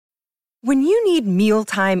When you need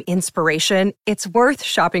mealtime inspiration, it's worth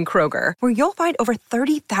shopping Kroger, where you'll find over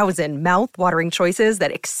 30,000 mouth-watering choices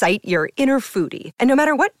that excite your inner foodie. And no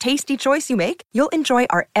matter what tasty choice you make, you'll enjoy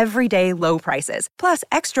our everyday low prices, plus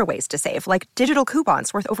extra ways to save, like digital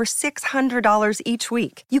coupons worth over $600 each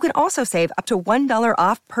week. You can also save up to $1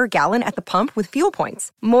 off per gallon at the pump with fuel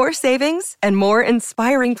points. More savings and more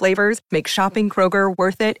inspiring flavors make shopping Kroger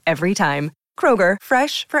worth it every time. Kroger,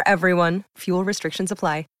 fresh for everyone. Fuel restrictions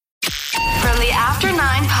apply. From the After 9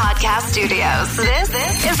 podcast studios, this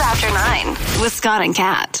is After 9 with Scott and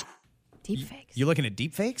Kat. Deepfakes. You looking at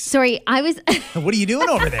deepfakes? Sorry, I was... What are you doing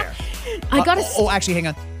over there? I got actually, hang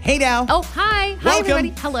on. Hey now. Oh, hi. Hi, Welcome. everybody.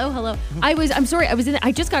 Hello. I'm sorry,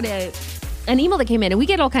 I just got an email that came in, and we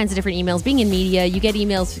get all kinds of different emails. Being in media, you get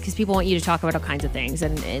emails because people want you to talk about all kinds of things,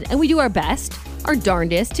 and we do our best, our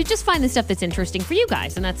darndest, to just find the stuff that's interesting for you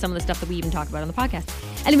guys, and that's some of the stuff that we even talk about on the podcast.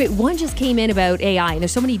 Anyway, one just came in about AI, and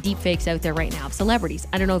there's so many deep fakes out there right now of celebrities.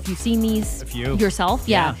 I don't know if you've seen these yourself.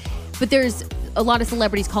 Yeah. But there's a lot of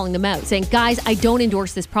celebrities calling them out, saying, guys, I don't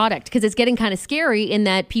endorse this product, because it's getting kind of scary in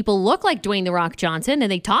that people look like Dwayne The Rock Johnson,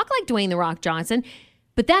 and they talk like Dwayne The Rock Johnson,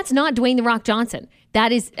 but that's not Dwayne The Rock Johnson.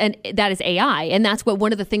 That is AI, and that's what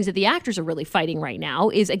one of the things that the actors are really fighting right now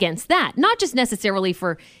is against that. Not just necessarily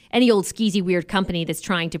for any old skeezy weird company that's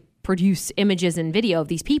trying to produce images and video of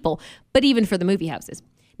these people, but even for the movie houses.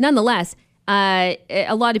 Nonetheless, a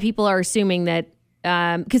lot of people are assuming that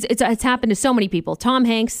because it's happened to so many people. Tom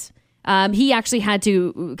Hanks, he actually had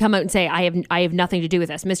to come out and say, I have nothing to do with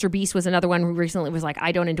this. Mr. Beast was another one who recently was like,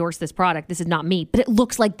 I don't endorse this product. This is not me. But it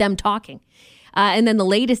looks like them talking. And then the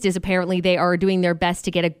latest is apparently they are doing their best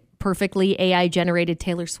to get a perfectly AI-generated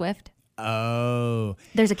Taylor Swift. Oh.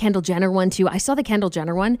 There's a Kendall Jenner one, too. I saw the Kendall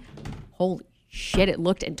Jenner one. Holy shit, it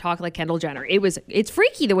looked and talked like Kendall Jenner. It's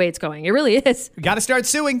freaky the way it's going. It really is. We got to start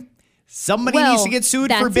suing. Somebody needs to get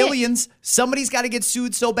sued for billions. Somebody's got to get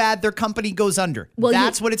sued so bad their company goes under. Well,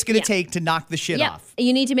 that's what it's going to take to knock the shit off.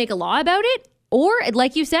 You need to make a law about it. Or,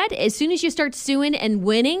 like you said, as soon as you start suing and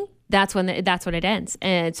winning, that's when it ends.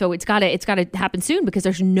 And so it's got to happen soon, because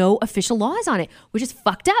there's no official laws on it, which is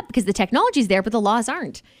fucked up because the technology's there, but the laws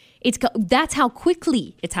aren't. That's how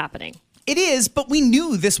quickly it's happening. It is, but we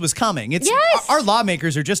knew this was coming. Yes. Our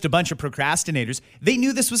lawmakers are just a bunch of procrastinators. They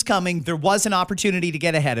knew this was coming. There was an opportunity to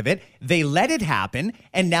get ahead of it. They let it happen,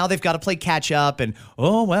 and now they've got to play catch up. And,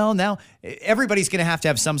 now everybody's going to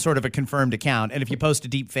have some sort of a confirmed account. And if you post a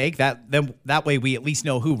deep fake, that way we at least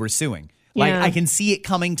know who we're suing. Like, I can see it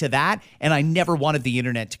coming to that, and I never wanted the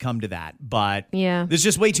internet to come to that. But there's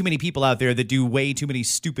just way too many people out there that do way too many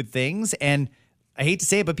stupid things, and I hate to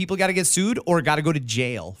say it, but people got to get sued or got to go to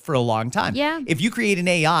jail for a long time. Yeah. If you create an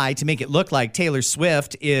AI to make it look like Taylor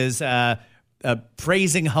Swift is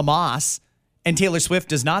praising Hamas, and Taylor Swift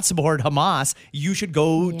does not support Hamas, you should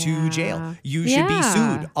go to jail. You should be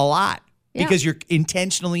sued a lot because you're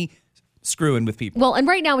intentionally screwing with people. Well, and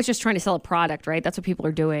right now it's just trying to sell a product, right? That's what people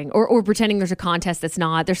are doing. Or pretending there's a contest that's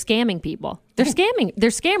not. They're scamming people. They're scamming.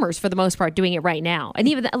 They're scammers for the most part doing it right now. And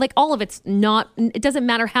even like all of it's not, it doesn't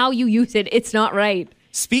matter how you use it. It's not right.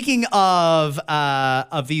 Speaking of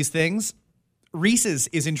these things, Reese's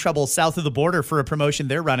is in trouble south of the border for a promotion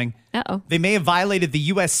they're running. Uh-oh. They may have violated the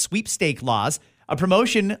U.S. sweepstake laws. A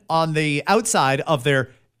promotion on the outside of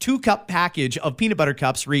their 2-cup package of peanut butter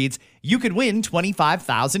cups reads, you could win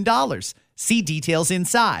 $25,000. See details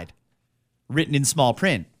inside. Written in small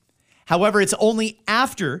print. However, it's only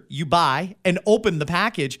after you buy and open the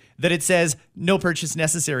package that it says no purchase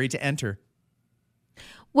necessary to enter.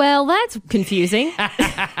 Well, that's confusing.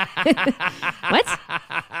 What?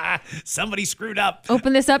 Somebody screwed up.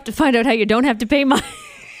 Open this up to find out how you don't have to pay money.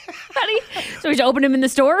 So we should open them in the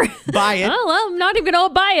store? Buy it. Oh, well, I'm not even going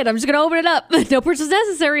to buy it. I'm just going to open it up. No purchase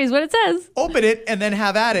necessary is what it says. Open it and then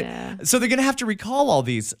have at it. Yeah. So they're going to have to recall all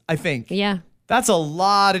these, I think. Yeah. That's a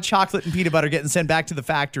lot of chocolate and peanut butter getting sent back to the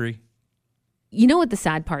factory. You know what the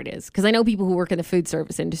sad part is? Because I know people who work in the food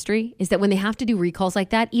service industry, is that when they have to do recalls like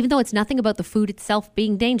that, even though it's nothing about the food itself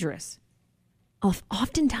being dangerous,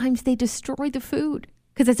 oftentimes they destroy the food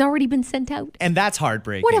because it's already been sent out. And that's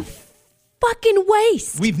heartbreaking. What a fucking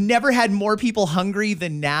waste. We've never had more people hungry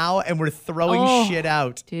than now, and we're throwing shit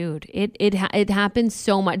out. Dude, it happens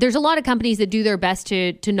so much. There's a lot of companies that do their best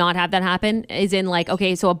to not have that happen, as in like,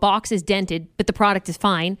 okay, so a box is dented, but the product is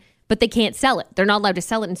fine, but they can't sell it. They're not allowed to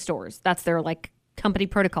sell it in stores. That's their like company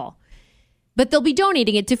protocol. But they'll be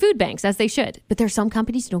donating it to food banks, as they should. But there's some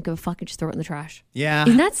companies who don't give a fuck and just throw it in the trash. Yeah.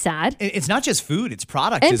 Isn't that sad? It's not just food, it's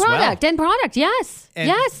product And as product, well. and product, yes. And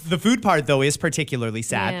yes. The food part, though, is particularly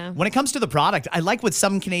sad. Yeah. When it comes to the product, I like what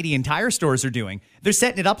some Canadian Tire stores are doing. They're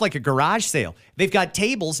setting it up like a garage sale. They've got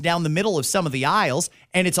tables down the middle of some of the aisles,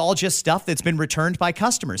 and it's all just stuff that's been returned by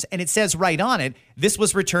customers. And it says right on it, this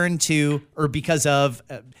was returned to or because of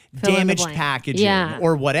damaged packaging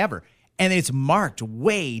or whatever. And it's marked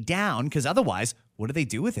way down because otherwise, what do they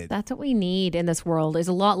do with it? That's what we need in this world is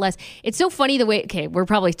a lot less. It's so funny the way, okay, we're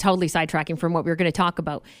probably totally sidetracking from what we were going to talk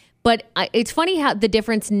about. But it's funny how the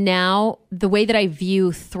difference now, the way that I view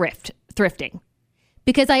thrifting.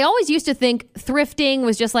 Because I always used to think thrifting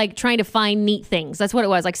was just like trying to find neat things. That's what it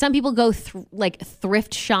was. Like some people go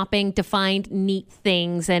thrift shopping to find neat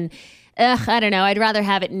things. And I don't know, I'd rather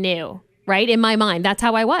have it new. Right? In my mind, that's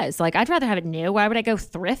how I was. Like, I'd rather have it new. Why would I go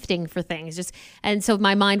thrifting for things? And so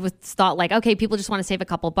my mind was thought like, okay, people just want to save a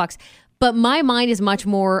couple bucks. But my mind is much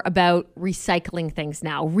more about recycling things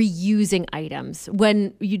now, reusing items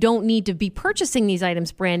when you don't need to be purchasing these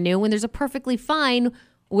items brand new, when there's a perfectly fine,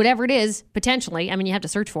 whatever it is, potentially. I mean, you have to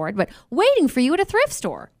search for it, but waiting for you at a thrift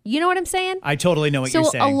store. You know what I'm saying? I totally know what you're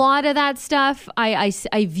saying. So a lot of that stuff I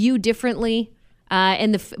view differently.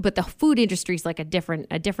 But the food industry is like a different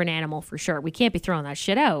animal for sure. We can't be throwing that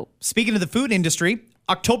shit out. Speaking of the food industry,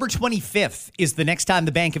 October 25th is the next time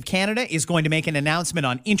the Bank of Canada is going to make an announcement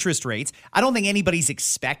on interest rates. I don't think anybody's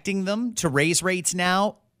expecting them to raise rates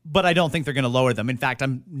now, but I don't think they're going to lower them. In fact,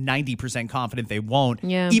 I'm 90% confident they won't,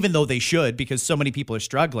 even though they should because so many people are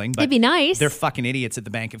struggling. But it'd be nice. They're fucking idiots at the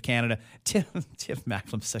Bank of Canada. Tiff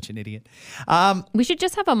Macklem's such an idiot. We should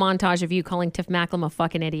just have a montage of you calling Tiff Macklem a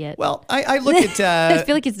fucking idiot. Well, I look at... I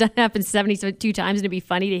feel like it's happened 72 times and it'd be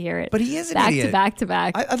funny to hear it. But he is an idiot. Back to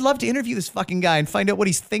back. I'd love to interview this fucking guy and find out what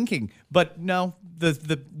he's thinking. But no,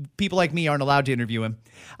 the people like me aren't allowed to interview him.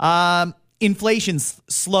 Inflation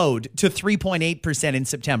slowed to 3.8% in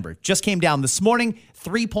September. Just came down this morning,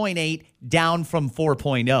 3.8, down from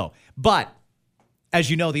 4.0. But as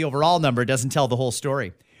you know, the overall number doesn't tell the whole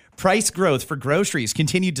story. Price growth for groceries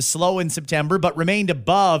continued to slow in September, but remained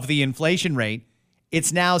above the inflation rate.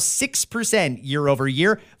 It's now 6% year over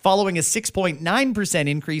year, following a 6.9%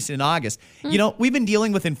 increase in August. You know, we've been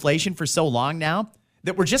dealing with inflation for so long now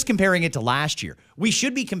that we're just comparing it to last year. We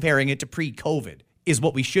should be comparing it to pre-COVID. Is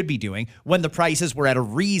what we should be doing when the prices were at a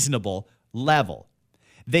reasonable level.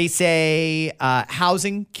 They say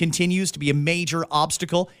housing continues to be a major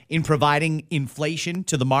obstacle in providing inflation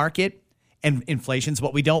to the market. And inflation's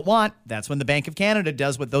what we don't want. That's when the Bank of Canada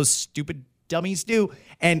does what those stupid dummies do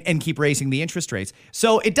and keep raising the interest rates.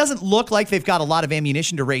 So it doesn't look like they've got a lot of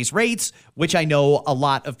ammunition to raise rates, which I know a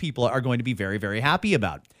lot of people are going to be very, very happy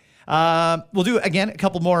about. We'll do, again, a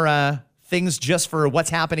couple more things just for what's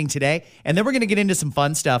happening today. And then we're going to get into some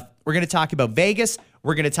fun stuff. We're going to talk about Vegas.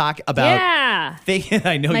 We're going to talk about...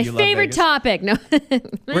 I know my you love Vegas. My favorite topic. No.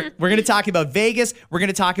 We're going to talk about Vegas. We're going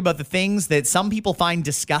to talk about the things that some people find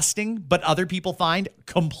disgusting, but other people find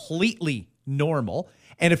completely normal.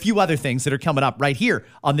 And a few other things that are coming up right here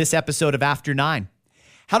on this episode of After 9.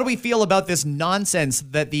 How do we feel about this nonsense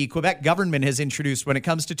that the Quebec government has introduced when it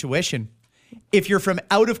comes to tuition? If you're from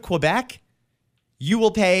out of Quebec, you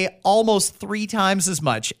will pay almost 3 times as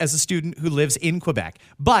much as a student who lives in Quebec.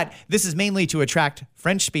 But this is mainly to attract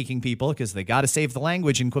French-speaking people because they got to save the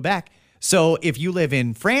language in Quebec. So if you live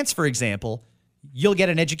in France, for example, you'll get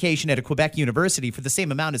an education at a Quebec university for the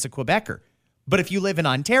same amount as a Quebecer. But if you live in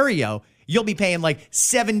Ontario, you'll be paying like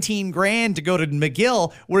 $17,000 to go to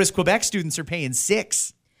McGill, whereas Quebec students are paying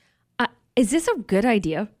 $6,000. Is this a good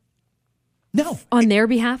idea? No. On their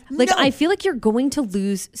behalf? Like, No. I feel like you're going to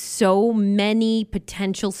lose so many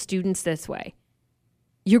potential students this way.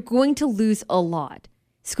 You're going to lose a lot.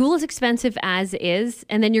 School is expensive as is,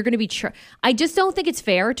 and then you're going to be... I just don't think it's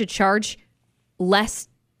fair to charge less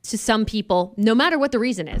to some people, no matter what the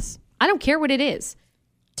reason is. I don't care what it is.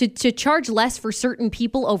 To charge less for certain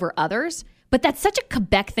people over others, but that's such a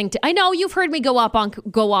Quebec thing to... I know you've heard me go off on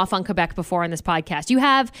Quebec before on this podcast. You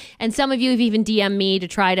have, and some of you have even DM'd me to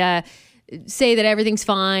try to say that everything's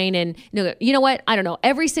fine. And you know what? I don't know.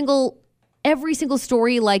 Every single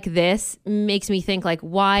story like this makes me think like,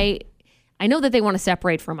 why? I know that they want to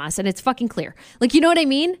separate from us, and it's fucking clear. Like, you know what I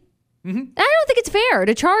mean? Mm-hmm. I don't think it's fair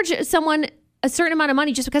to charge someone a certain amount of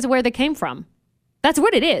money just because of where they came from. That's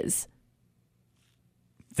what it is.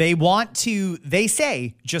 They want to, they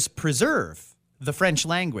say, just preserve the French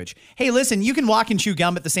language. Hey, listen, you can walk and chew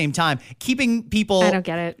gum at the same time. Keeping people... I don't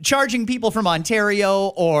get it. Charging people from Ontario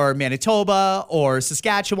or Manitoba or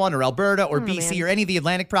Saskatchewan or Alberta or BC or any of the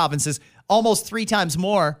Atlantic provinces almost 3 times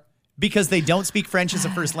more because they don't speak French as a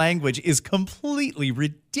first language is completely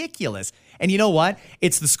ridiculous. And you know what?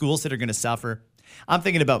 It's the schools that are going to suffer. I'm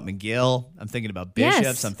thinking about McGill. I'm thinking about Bishops.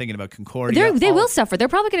 Yes. I'm thinking about Concordia. They will suffer. They're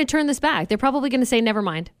probably going to turn this back. They're probably going to say, never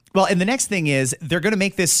mind. Well, and the next thing is they're going to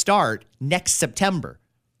make this start next September.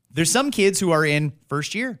 There's some kids who are in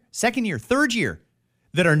first year, second year, third year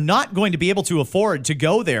that are not going to be able to afford to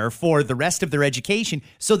go there for the rest of their education.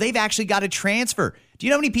 So they've actually got to transfer. Do you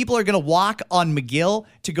know how many people are going to walk on McGill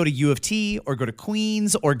to go to U of T or go to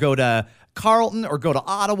Queens or go to Carleton or go to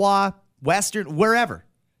Ottawa, Western, wherever?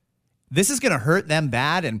 This is going to hurt them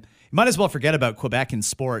bad, and you might as well forget about Quebec in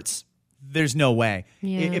sports. There's no way.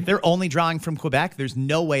 Yeah. If they're only drawing from Quebec, there's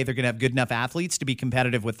no way they're going to have good enough athletes to be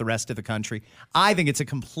competitive with the rest of the country. I think it's a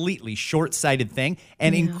completely short-sighted thing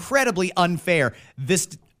and incredibly unfair. This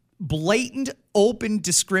blatant, open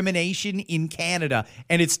discrimination in Canada,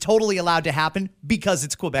 and it's totally allowed to happen because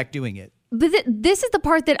it's Quebec doing it. But this is the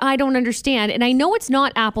part that I don't understand, and I know it's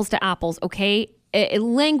not apples to apples, okay?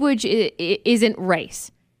 Language isn't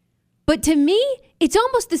race. But to me, it's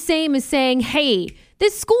almost the same as saying, hey,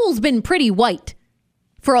 this school's been pretty white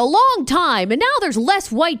for a long time, and now there's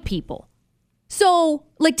less white people. So,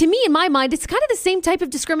 like, to me, in my mind, it's kind of the same type of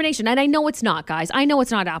discrimination. And I know it's not, guys. I know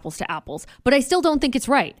it's not apples to apples, but I still don't think it's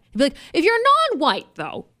right. You'd be like, if you're non-white,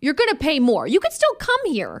 though, you're going to pay more. You could still come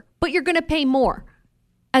here, but you're going to pay more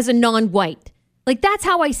as a non-white. Like, that's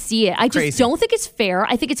how I see it. I just don't think it's fair.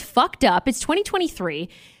 I think it's fucked up. It's 2023.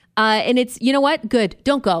 And it's, you know what? Good.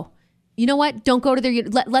 Don't go. You know what? Don't go to their,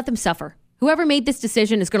 let them suffer. Whoever made this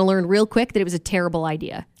decision is going to learn real quick that it was a terrible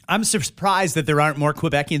idea. I'm surprised that there aren't more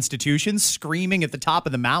Quebec institutions screaming at the top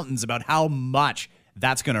of the mountains about how much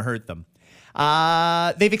that's going to hurt them.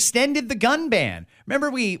 They've extended the gun ban.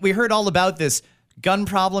 Remember, we heard all about this gun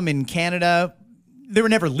problem in Canada. There were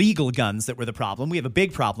never legal guns that were the problem. We have a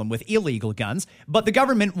big problem with illegal guns. But the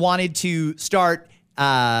government wanted to start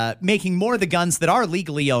making more of the guns that are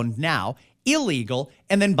legally owned now illegal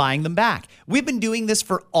and then buying them back. We've been doing this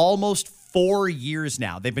for almost 4 years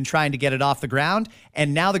now. They've been trying to get it off the ground,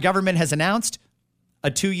 and now the government has announced a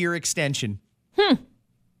 2-year extension. It's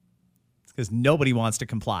because nobody wants to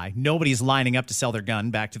comply. Nobody's lining up to sell their gun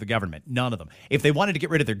back to the government. None of them. If they wanted to get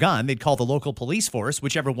rid of their gun, they'd call the local police force,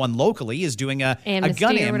 whichever one locally is doing a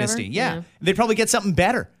gun amnesty. Yeah. They'd probably get something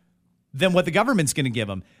better than what the government's going to give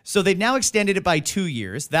them. So they've now extended it by 2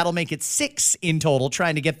 years. That'll make it 6 in total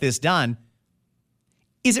trying to get this done.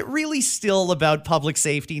 Is it really still about public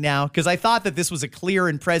safety now? Because I thought that this was a clear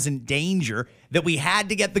and present danger that we had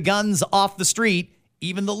to get the guns off the street,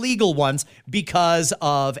 even the legal ones, because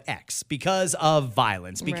of X, because of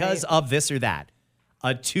violence, because of this or that.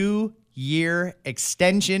 A 2-year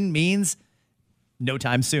extension means no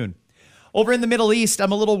time soon. Over in the Middle East,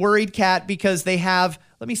 I'm a little worried, Kat, because they have,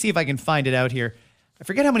 let me see if I can find it out here. I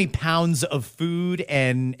forget how many pounds of food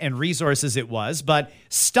and resources it was, but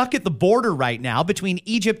stuck at the border right now between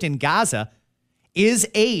Egypt and Gaza is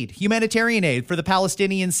aid, humanitarian aid for the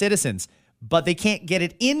Palestinian citizens. But they can't get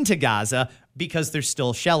it into Gaza because there's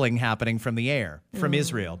still shelling happening from the air, from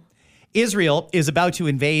Israel. Israel is about to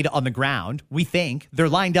invade on the ground, we think. They're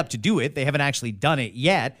lined up to do it. They haven't actually done it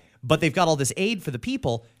yet, but they've got all this aid for the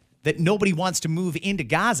people that nobody wants to move into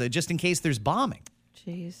Gaza just in case there's bombing.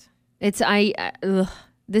 Jeez. It's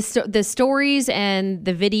the stories and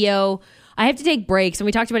the video. I have to take breaks, and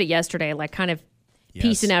we talked about it yesterday, like kind of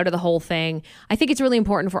piecing out of the whole thing. I think it's really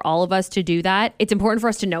important for all of us to do that. It's important for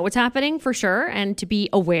us to know what's happening for sure, and to be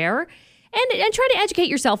aware, and try to educate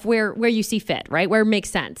yourself where you see fit, right? Where it makes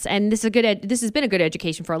sense. And this has been a good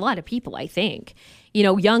education for a lot of people, I think,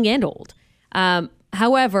 young and old.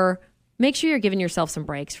 However, make sure you're giving yourself some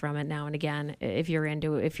breaks from it now and again if you're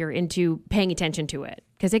into paying attention to it.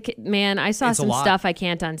 Because I saw some stuff I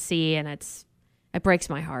can't unsee, and it breaks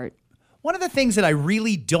my heart. One of the things that I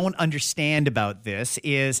really don't understand about this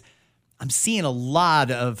is I'm seeing a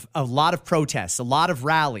lot of protests, a lot of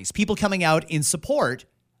rallies, people coming out in support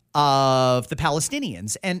of the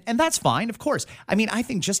Palestinians. And that's fine, of course. I mean, I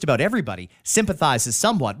think just about everybody sympathizes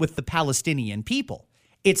somewhat with the Palestinian people.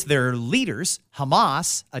 It's their leaders,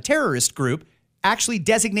 Hamas, a terrorist group, actually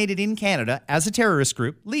designated in Canada as a terrorist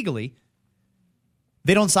group legally.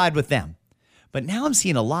 They don't side with them. But now I'm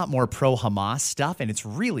seeing a lot more pro-Hamas stuff, and it's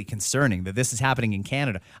really concerning that this is happening in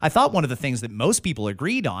Canada. I thought one of the things that most people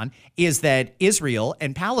agreed on is that Israel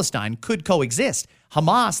and Palestine could coexist.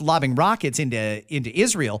 Hamas lobbing rockets into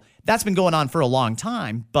Israel, that's been going on for a long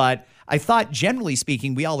time. But I thought, generally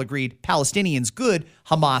speaking, we all agreed Palestinians good,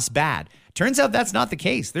 Hamas bad. Turns out that's not the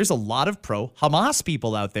case. There's a lot of pro-Hamas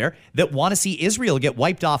people out there that want to see Israel get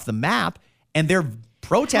wiped off the map, and they're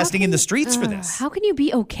protesting in the streets for this. How can you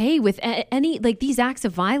be okay with any like these acts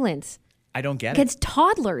of violence I don't get against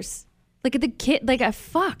toddlers? Like the kid,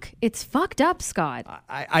 fuck. It's fucked up, Scott.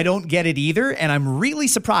 I don't get it either. And I'm really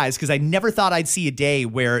surprised because I never thought I'd see a day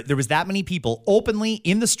where there was that many people openly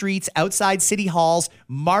in the streets, outside city halls,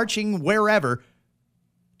 marching wherever,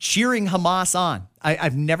 cheering Hamas on.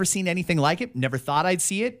 I've never seen anything like it. Never thought I'd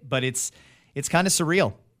see it, but it's kind of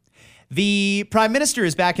surreal. The prime minister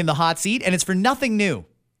is back in the hot seat, and it's for nothing new.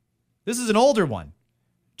 This is an older one.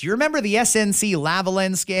 Do you remember the SNC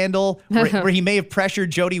Lavalin scandal where he may have pressured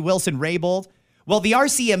Jody Wilson-Raybould? Well, the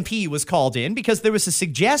RCMP was called in because there was a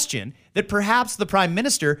suggestion that perhaps the prime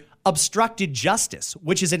minister obstructed justice,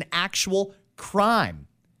 which is an actual crime.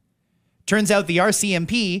 Turns out the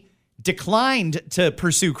RCMP declined to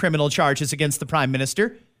pursue criminal charges against the prime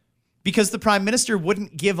minister because the prime minister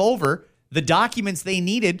wouldn't give over the documents they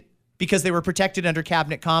needed because they were protected under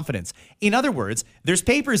cabinet confidence. In other words, there's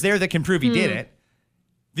papers there that can prove he did it.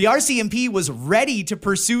 The RCMP was ready to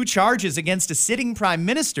pursue charges against a sitting prime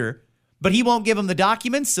minister, but he won't give them the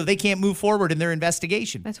documents, so they can't move forward in their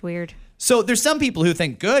investigation. That's weird. So there's some people who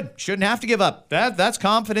think, good, shouldn't have to give up. That's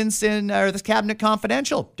confidence in, or this cabinet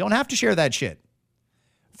confidential. Don't have to share that shit.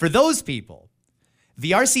 For those people,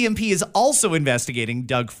 the RCMP is also investigating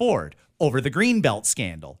Doug Ford over the Greenbelt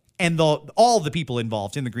scandal and all the people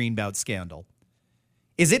involved in the Greenbelt scandal.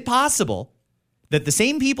 Is it possible that the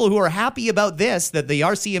same people who are happy about this, that the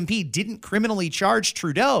RCMP didn't criminally charge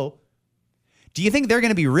Trudeau, do you think they're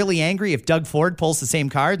going to be really angry if Doug Ford pulls the same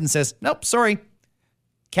card and says, nope, sorry,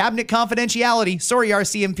 cabinet confidentiality, sorry,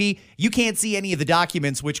 RCMP, you can't see any of the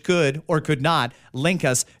documents which could or could not link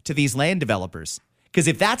us to these land developers? Because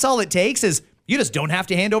if that's all it takes is you just don't have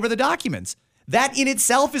to hand over the documents. That in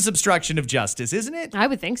itself is obstruction of justice, isn't it? I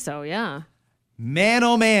would think so, yeah. Man,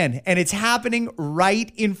 oh man, and it's happening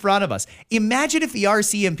right in front of us. Imagine if the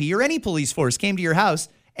RCMP or any police force came to your house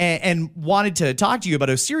and wanted to talk to you about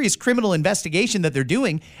a serious criminal investigation that they're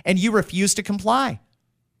doing, and you refused to comply.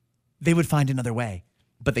 They would find another way,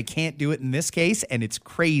 but they can't do it in this case, and it's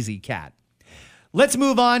crazy, Kat. Let's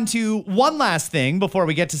move on to one last thing before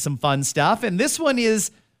we get to some fun stuff, and this one is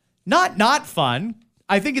not fun.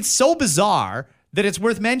 I think it's so bizarre that it's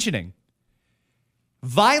worth mentioning.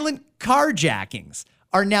 Violent carjackings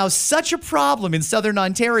are now such a problem in southern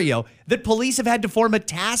Ontario that police have had to form a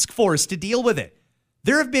task force to deal with it.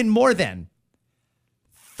 There have been more than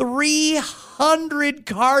 300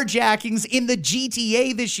 carjackings in the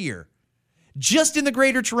GTA this year. Just in the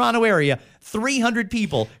Greater Toronto area, 300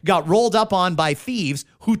 people got rolled up on by thieves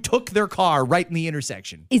who took their car right in the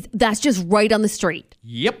intersection. That's just right on the street.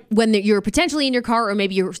 Yep. When you're potentially in your car, or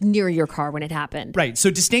maybe you're near your car when it happened. Right.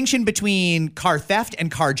 So distinction between car theft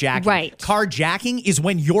and carjacking. Right. Carjacking is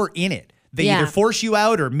when you're in it. They either force you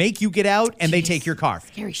out or make you get out, and they take your car.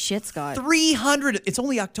 Scary shit, Scott. 300. It's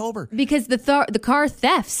only October. Because the car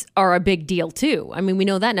thefts are a big deal too. I mean, we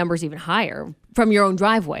know that number's even higher from your own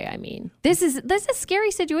driveway. I mean, this is a scary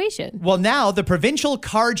situation. Well, now the Provincial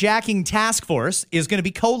Carjacking Task Force is going to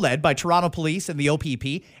be co-led by Toronto Police and the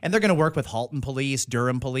OPP, and they're going to work with Halton Police,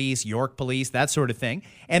 Durham Police, York Police, that sort of thing.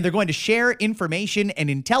 And they're going to share information and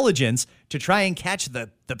intelligence to try and catch the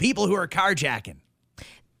people who are carjacking.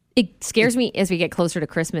 It scares me as we get closer to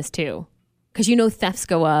Christmas too, because thefts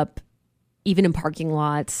go up even in parking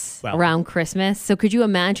lots around Christmas. So could you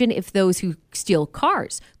imagine if those who steal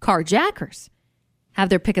cars, carjackers, have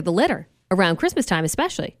their pick of the litter around Christmas time,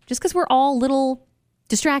 especially just because we're all a little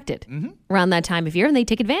distracted around that time of year, and they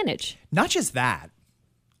take advantage. Not just that.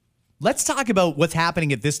 Let's talk about what's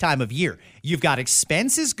happening at this time of year. You've got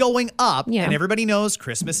expenses going up, and everybody knows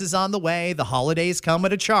Christmas is on the way. The holidays come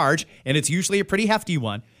at a charge, and it's usually a pretty hefty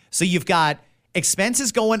one. So you've got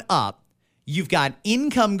expenses going up. You've got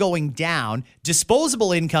income going down.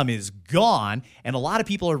 Disposable income is gone, and a lot of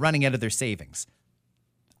people are running out of their savings.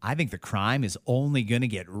 I think the crime is only going to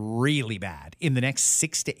get really bad. In the next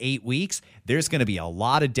 6 to 8 weeks, there's going to be a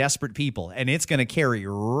lot of desperate people, and it's going to carry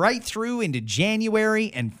right through into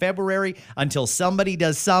January and February until somebody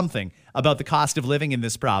does something about the cost of living in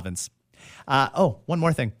this province. One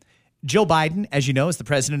more thing. Joe Biden, as you know, is the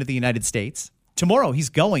president of the United States. Tomorrow, he's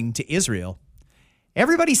going to Israel.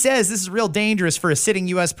 Everybody says this is real dangerous for a sitting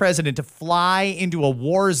U.S. president to fly into a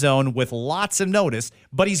war zone with lots of notice,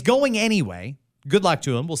 but he's going anyway. Good luck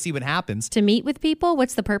to him. We'll see what happens. To meet with people?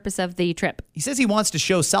 What's the purpose of the trip? He says he wants to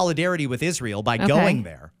show solidarity with Israel by going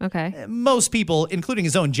there. Okay. Most people, including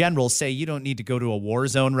his own generals, say you don't need to go to a war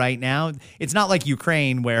zone right now. It's not like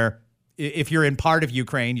Ukraine where if you're in part of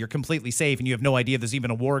Ukraine, you're completely safe and you have no idea there's even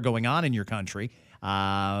a war going on in your country.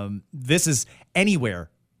 This is anywhere.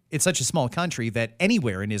 It's such a small country that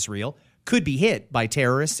anywhere in Israel could be hit by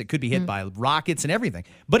terrorists. It could be hit by rockets and everything.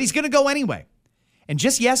 But he's going to go anyway. And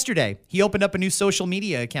just yesterday, he opened up a new social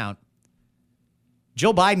media account.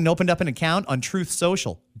 Joe Biden opened up an account on Truth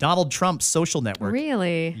Social, Donald Trump's social network.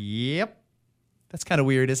 Really? Yep. That's kind of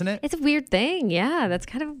weird, isn't it? It's a weird thing. Yeah, that's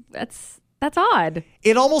odd.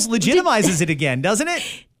 It almost legitimizes it again, doesn't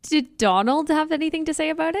it? Did Donald have anything to say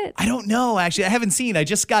about it? I don't know, actually. I haven't seen. I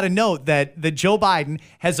just got a note that Joe Biden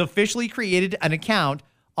has officially created an account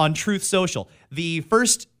on Truth Social. The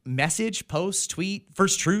first message, post, tweet,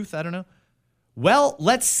 first truth, I don't know. Well,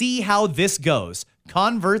 let's see how this goes.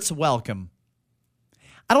 Converts welcome.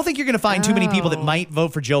 I don't think you're going to find too many people that might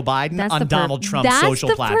vote for Joe Biden on Donald Trump's social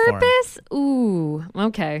platform. That's the purpose? Ooh,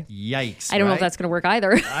 okay. Yikes. I don't know if that's going to work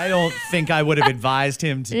either. I don't think I would have advised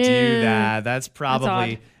him to do that. That's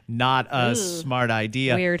probably not a smart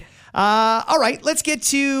idea. Weird. All right, let's get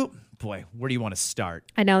to, boy, where do you want to start?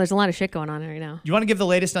 I know, there's a lot of shit going on right now. You want to give the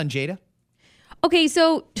latest on Jada? Okay,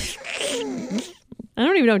 so I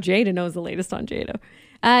don't even know if Jada knows the latest on Jada.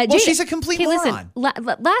 Well, she's a complete moron.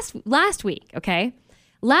 Listen, last week, okay?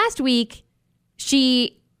 Last week,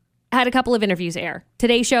 she had a couple of interviews air.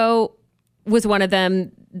 Today Show was one of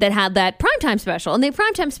them that had that primetime special. And the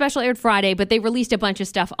primetime special aired Friday, but they released a bunch of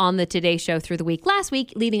stuff on the Today Show through the week last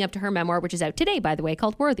week, leading up to her memoir, which is out today, by the way,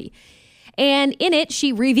 called Worthy. And in it,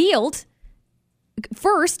 she revealed,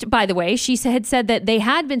 first, by the way, she had said that they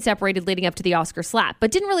had been separated leading up to the Oscar slap,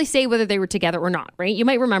 but didn't really say whether they were together or not, right? You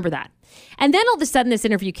might remember that. And then all of a sudden, this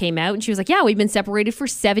interview came out, and she was like, yeah, we've been separated for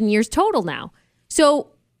 7 years total now.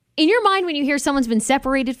 So in your mind, when you hear someone's been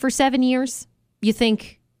separated for 7 years, you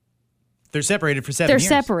think they're separated for 7 years.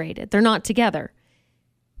 They're separated. They're not together.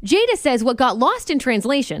 Jada says what got lost in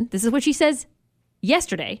translation, this is what she says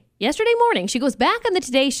yesterday morning. She goes back on the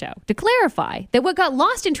Today Show to clarify that what got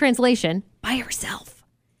lost in translation by herself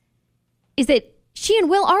is that she and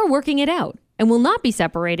Will are working it out and will not be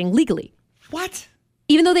separating legally. What?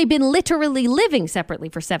 Even though they've been literally living separately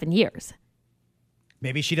for 7 years.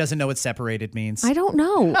 Maybe she doesn't know what separated means. I don't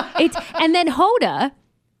know. And then Hoda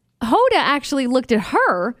actually looked at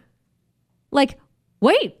her like,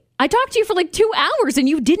 wait, I talked to you for like 2 hours and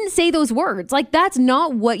you didn't say those words. Like, that's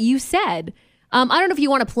not what you said. I don't know if you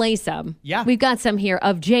want to play some. Yeah. We've got some here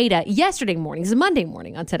of Jada yesterday morning. This is Monday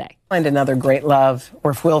morning on Today. Find another great love,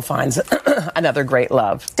 or if Will finds another great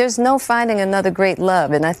love. There's no finding another great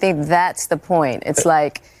love. And I think that's the point. It's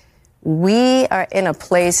like, we are in a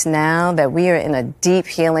place now that we are in a deep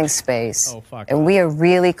healing space. Oh, fuck. And we are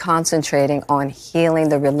really concentrating on healing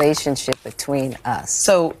the relationship between us.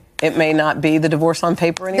 So it may not be the divorce on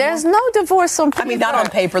paper anymore? There's no divorce on paper. I mean, not on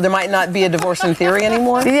paper. There might not be a divorce in theory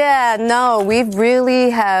anymore? Yeah, no, we really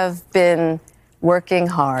have been working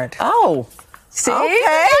hard. Oh. See?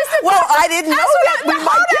 Okay. Well, I didn't know that. We might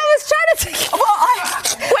I was trying to take. Well,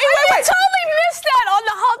 wait. Totally missed that on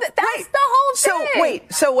the whole. That's the whole thing.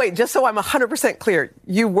 So wait. Just so I'm 100% clear,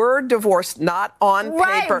 you were divorced, not on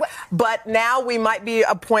paper, but now we might be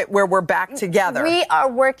a point where we're back together. We are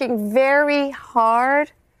working very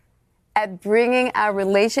hard at bringing our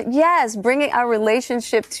relationship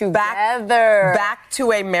together. Back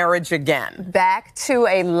to a marriage again. Back to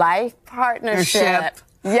a life partnership.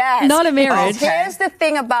 Yes. Not a marriage. Okay. Here's the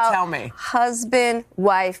thing about Tell me.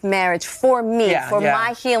 husband-wife marriage for me,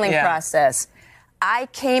 my healing process. I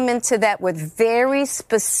came into that with very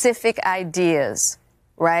specific ideas,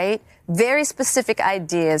 right? Very specific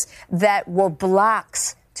ideas that were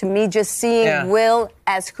blocks to me just seeing Will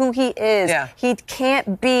as who he is. Yeah. He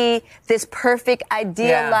can't be this perfect,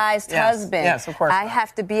 idealized husband. Yes, of course. I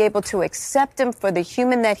have to be able to accept him for the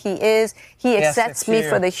human that he is. He accepts me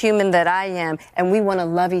for the human that I am. And we want to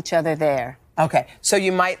love each other there. Okay. So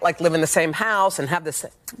you might like live in the same house and have the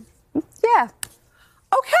same... Yeah.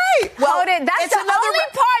 Okay. Well, that's the only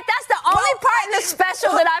part. That's the only part in the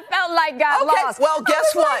special that I felt like got lost. Well,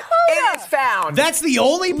 guess what? It is found. That's the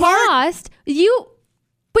only part? Lost?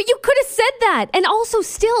 But you could have said that. And also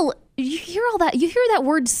still, you hear all that. You hear that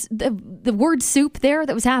words, the word soup there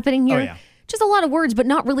that was happening here. Oh, yeah. Just a lot of words, but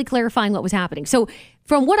not really clarifying what was happening. So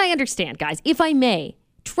from what I understand, guys, if I may,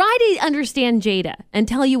 try to understand Jada and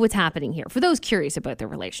tell you what's happening here. For those curious about their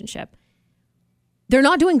relationship, they're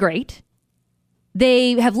not doing great.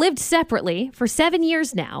 They have lived separately for 7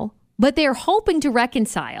 years now, but they're hoping to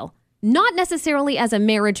reconcile, not necessarily as a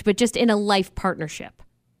marriage, but just in a life partnership.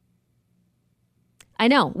 I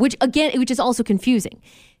know, which is also confusing.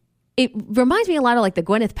 It reminds me a lot of like the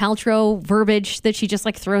Gwyneth Paltrow verbiage that she just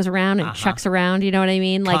like throws around and chucks around. You know what I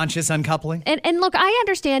mean? Like conscious uncoupling. And look, I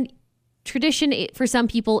understand tradition for some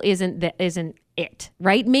people isn't it,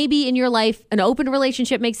 right? Maybe in your life, an open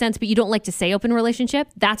relationship makes sense, but you don't like to say open relationship.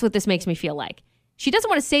 That's what this makes me feel like. She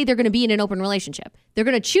doesn't want to say they're going to be in an open relationship. They're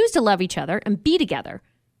going to choose to love each other and be together,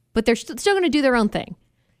 but they're still going to do their own thing,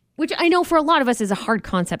 which I know for a lot of us is a hard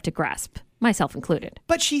concept to grasp, myself included.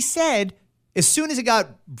 But she said, as soon as it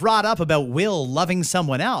got brought up about Will loving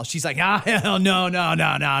someone else, she's like, hell no.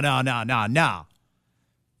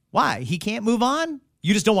 Why? He can't move on?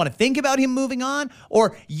 You just don't want to think about him moving on?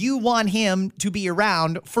 Or you want him to be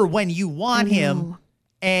around for when you want him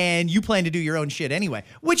and you plan to do your own shit anyway,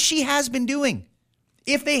 which she has been doing.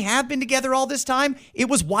 If they have been together all this time, it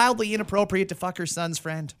was wildly inappropriate to fuck her son's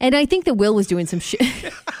friend. And I think that Will was doing some shit.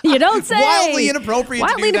 You don't say. Wildly inappropriate.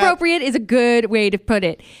 Wildly inappropriate is a good way to put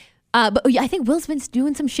it. But I think Will's been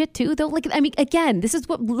doing some shit too, though. Like, I mean, again, this is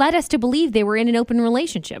what led us to believe they were in an open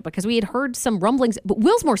relationship because we had heard some rumblings. But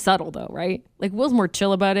Will's more subtle, though, right? Like, Will's more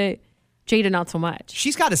chill about it. Jada, not so much.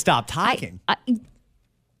 She's got to stop talking.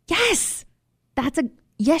 Yes,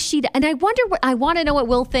 yes, she. And I want to know what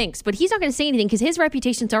Will thinks, but he's not going to say anything because his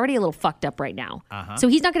reputation's already a little fucked up right now. So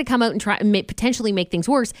he's not going to come out and try and potentially make things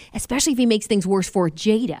worse, especially if he makes things worse for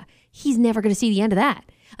Jada. He's never going to see the end of that.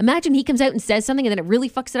 Imagine he comes out and says something and then it really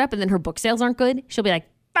fucks it up and then her book sales aren't good. She'll be like,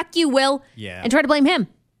 fuck you, Will. Yeah. And try to blame him.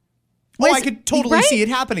 I could totally see it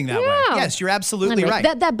happening that way. Yes, you're absolutely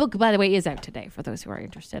right. That book, by the way, is out today for those who are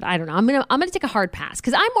interested. I don't know. I'm gonna take a hard pass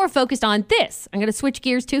because I'm more focused on this. I'm gonna switch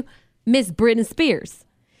gears to Miss Britney Spears.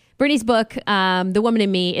 Britney's book, The Woman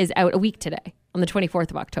in Me, is out a week today on the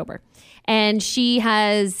 24th of October. And she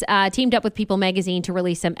has teamed up with People magazine to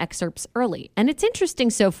release some excerpts early. And it's interesting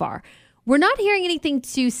so far. We're not hearing anything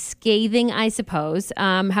too scathing, I suppose.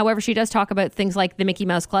 However, she does talk about things like the Mickey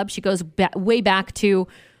Mouse Club. She goes way back to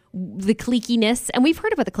the cliquiness. And we've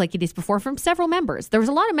heard about the cliquiness before from several members. There was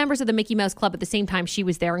a lot of members of the Mickey Mouse Club at the same time she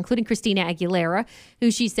was there, including Christina Aguilera,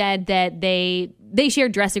 who she said that they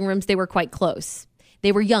shared dressing rooms. They were quite close.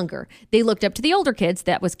 They were younger. They looked up to the older kids.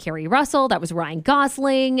 That was Kerry Russell. That was Ryan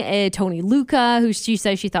Gosling, Tony Luca, who she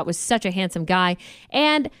says she thought was such a handsome guy.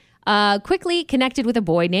 And quickly connected with a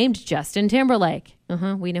boy named Justin Timberlake.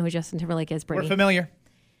 We know who Justin Timberlake is, Brittany. We're familiar.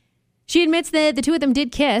 She admits that the two of them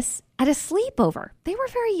did kiss at a sleepover. They were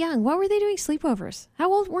very young. What were they doing sleepovers?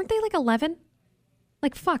 How old? Weren't they like 11?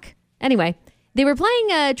 Like, fuck. Anyway, they were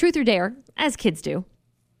playing Truth or Dare, as kids do.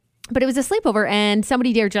 But it was a sleepover, and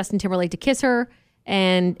somebody dared Justin Timberlake to kiss her,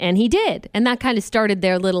 and he did. And that kind of started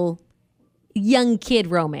their little young kid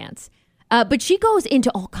romance. But she goes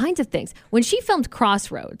into all kinds of things. When she filmed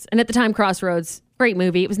Crossroads, and at the time Crossroads, great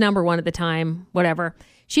movie, it was #1 at the time, whatever,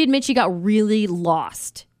 she admits she got really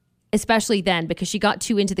lost, especially then because she got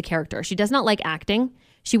too into the character. She does not like acting.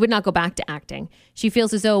 She would not go back to acting. She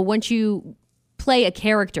feels as though once you play a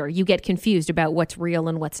character, you get confused about what's real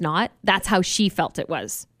and what's not. That's how she felt it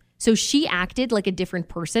was. So she acted like a different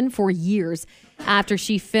person for years after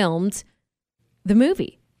she filmed the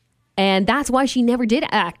movie. And that's why she never did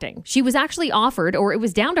acting. She was actually offered, or it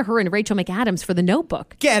was down to her and Rachel McAdams for The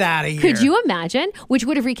Notebook. Get out of here. Could you imagine? Which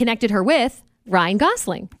would have reconnected her with Ryan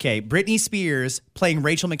Gosling. Okay, Britney Spears playing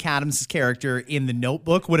Rachel McAdams' character in The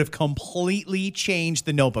Notebook would have completely changed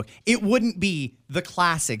The Notebook. It wouldn't be the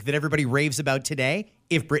classic that everybody raves about today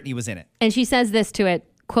if Britney was in it. And she says this to it,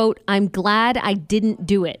 quote, "I'm glad I didn't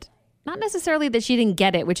do it." Not necessarily that she didn't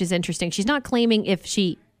get it, which is interesting. She's not claiming if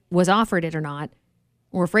she was offered it or not,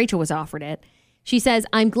 or if Rachel was offered it. She says,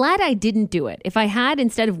 "I'm glad I didn't do it. If I had,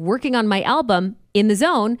 instead of working on my album, In the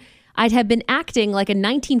Zone, I'd have been acting like a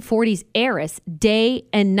 1940s heiress day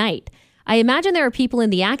and night. I imagine there are people in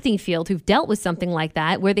the acting field who've dealt with something like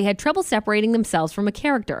that, where they had trouble separating themselves from a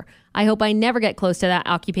character. I hope I never get close to that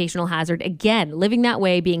occupational hazard again. Living that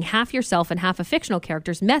way, being half yourself and half a fictional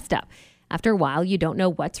character's messed up. After a while, you don't know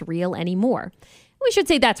what's real anymore." We should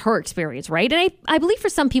say that's her experience, right? And I believe for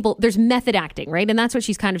some people, there's method acting, right? And that's what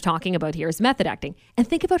she's kind of talking about here is method acting. And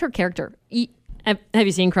think about her character. Have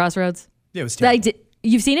you seen Crossroads? Yeah, it was terrible.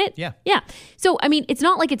 You've seen it? Yeah. Yeah. So, I mean, it's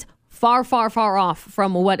not like it's far, far, far off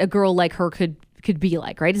from what a girl like her could be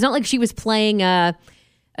like, right? It's not like she was playing a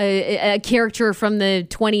character from the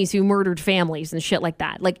 20s who murdered families and shit like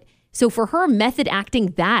that. Like, so for her, method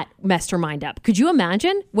acting, that messed her mind up. Could you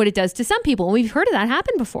imagine what it does to some people? And we've heard of that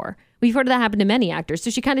happen before. We've heard of that happen to many actors. So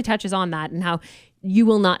she kind of touches on that and how you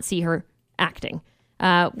will not see her acting,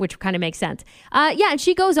 which kind of makes sense. And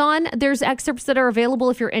she goes on. There's excerpts that are available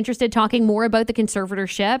if you're interested, talking more about the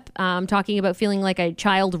conservatorship, talking about feeling like a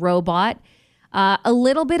child robot, a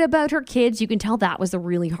little bit about her kids. You can tell that was a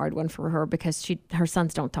really hard one for her because her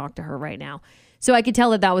sons don't talk to her right now. So I could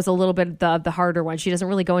tell that was a little bit the harder one. She doesn't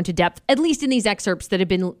really go into depth, at least in these excerpts that have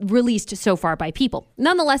been released so far by people.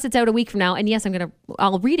 Nonetheless, it's out a week from now. And yes,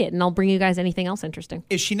 I'll read it and I'll bring you guys anything else interesting.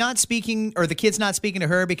 Is she not speaking, or the kid's not speaking to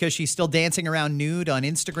her because she's still dancing around nude on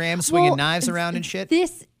Instagram, swinging knives around and shit?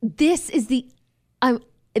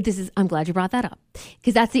 I'm glad you brought that up,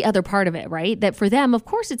 because that's the other part of it, right? That for them, of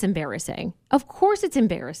course it's embarrassing. Of course it's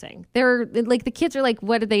embarrassing. They're like, the kids are like,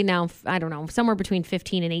 what are they now? I don't know, somewhere between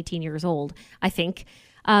 15 and 18 years old, I think.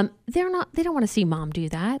 They don't want to see mom do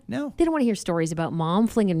that. No. They don't want to hear stories about mom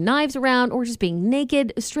flinging knives around or just being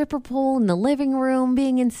naked, a stripper pole in the living room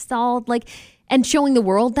being installed, and showing the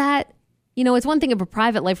world that, it's one thing if a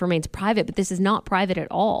private life remains private, but this is not private at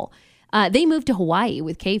all. They moved to Hawaii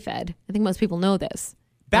with K-Fed. I think most people know this.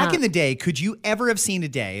 Back in the day, could you ever have seen a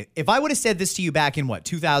day, if I would have said this to you back in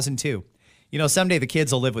 2002, someday the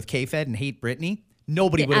kids will live with K-Fed and hate Britney?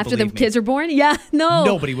 Nobody would have believed me. After the kids are born? Yeah, no.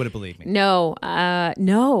 Nobody would have believed me. No, I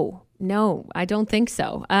don't think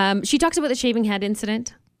so. She talks about the shaving head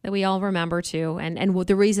incident that we all remember too, and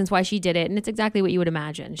the reasons why she did it, and it's exactly what you would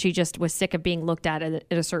imagine. She just was sick of being looked at in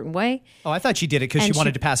a certain way. Oh, I thought she did it because she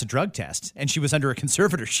wanted to pass a drug test, and she was under a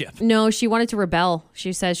conservatorship. No, she wanted to rebel.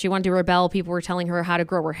 She says she wanted to rebel. People were telling her how to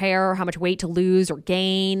grow her hair, how much weight to lose or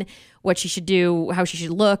gain, what she should do, how she should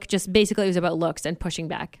look. Just basically it was about looks and pushing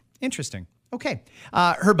back. Interesting. Okay.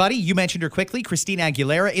 Her buddy, you mentioned her quickly, Christina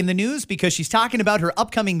Aguilera, in the news because she's talking about her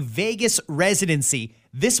upcoming Vegas residency.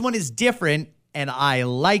 This one is different, and I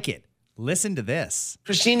like it. Listen to this.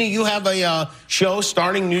 Christina, you have a show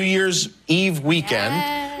starting New Year's Eve weekend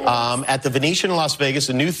at the Venetian in Las Vegas,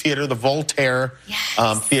 a new theater, the Voltaire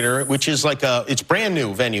Theater, which is it's brand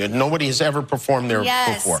new venue. Nobody has ever performed there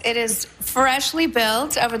before. Yes, it is freshly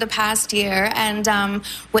built over the past year. And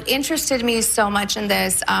what interested me so much in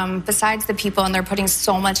this, besides the people, and they're putting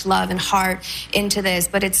so much love and heart into this,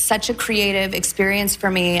 but it's such a creative experience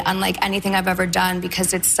for me, unlike anything I've ever done,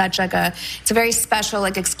 because it's such it's a very special,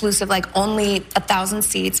 exclusive, only 1,000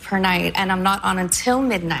 seats per night, and I'm not on until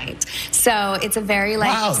midnight. So it's a very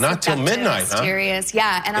wow, not till midnight, mysterious,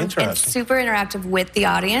 yeah. And I'm super interactive with the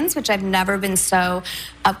audience, which I've never been so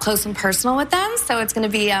up close and personal with them. So it's going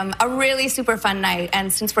to be a really super fun night.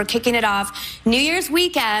 And since we're kicking it off New Year's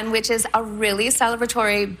weekend, which is a really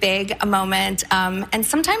celebratory big moment, and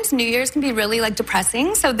sometimes New Year's can be really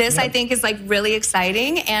depressing. So this I think is really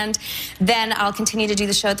exciting. And then I'll continue to do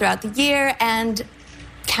the show throughout the year and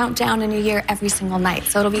count down a new year every single night.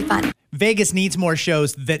 So it'll be fun. Vegas needs more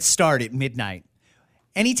shows that start at midnight.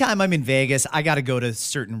 Anytime I'm in Vegas, I got to go to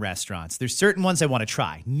certain restaurants. There's certain ones I want to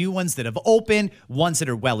try. New ones that have opened, ones that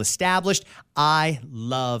are well established. I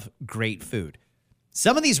love great food.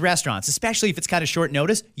 Some of these restaurants, especially if it's kind of short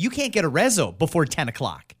notice, you can't get a rezo before 10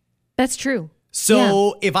 o'clock. That's true.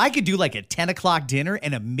 So if I could do a 10 o'clock dinner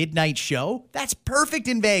and a midnight show, that's perfect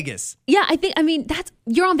in Vegas. Yeah,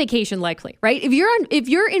 you're on vacation likely, right? If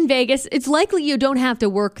you're in Vegas, it's likely you don't have to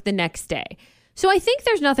work the next day. So I think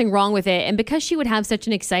there's nothing wrong with it. And because she would have such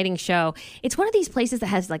an exciting show, it's one of these places that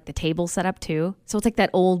has the table set up too. So it's that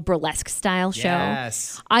old burlesque style show.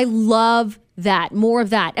 Yes. I love that. More of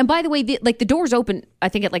that. And by the way, the doors open, I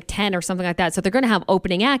think at 10 or something like that. So they're going to have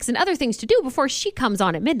opening acts and other things to do before she comes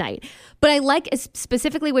on at midnight. But I like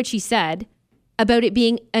specifically what she said about it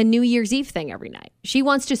being a New Year's Eve thing every night. She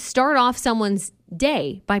wants to start off someone's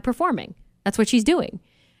day by performing. That's what she's doing.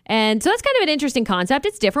 And so that's kind of an interesting concept.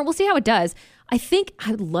 It's different. We'll see how it does. I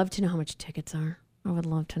would love to know how much tickets are. I would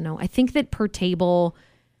love to know. I think that per table,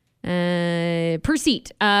 per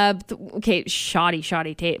seat,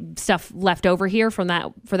 shoddy stuff left over here for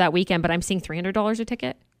that weekend, but I'm seeing $300 a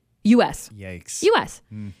ticket. US. Yikes. US.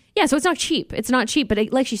 Yeah, so it's not cheap. It's not cheap,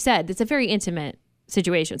 but like she said, it's a very intimate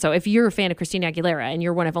situation. So if you're a fan of Christina Aguilera and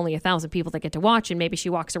you're one of only 1,000 people that get to watch, and maybe she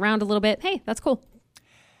walks around a little bit, hey, that's cool.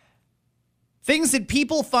 Things that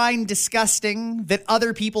people find disgusting that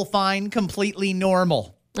other people find completely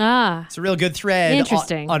normal. It's a real good thread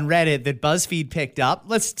on Reddit that BuzzFeed picked up.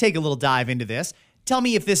 Let's take a little dive into this. Tell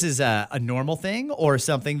me if this is a normal thing or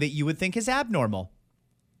something that you would think is abnormal.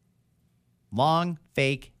 Long,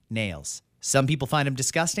 fake nails. Some people find them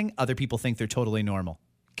disgusting. Other people think they're totally normal.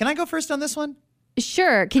 Can I go first on this one?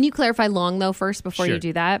 Sure. Can you clarify long, though, first before you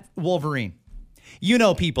do that? Wolverine. You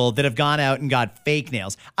know people that have gone out and got fake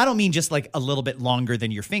nails. I don't mean just a little bit longer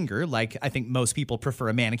than your finger, like I think most people prefer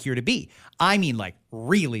a manicure to be. I mean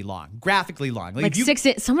really long, graphically long.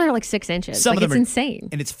 Some are 6 inches. Some of them are insane.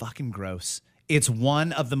 And it's fucking gross. It's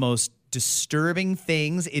one of the most disturbing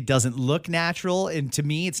things. It doesn't look natural, and to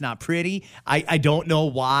me, it's not pretty. I don't know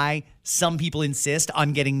why some people insist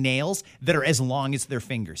on getting nails that are as long as their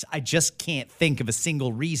fingers. I just can't think of a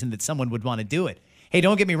single reason that someone would want to do it. Hey,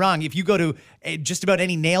 don't get me wrong. If you go to just about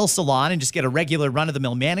any nail salon and just get a regular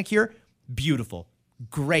run-of-the-mill manicure, beautiful,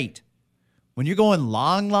 great. When you're going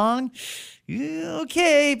long,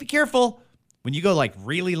 okay, be careful. When you go like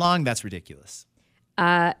really long, that's ridiculous.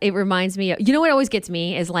 It reminds me of, you know what always gets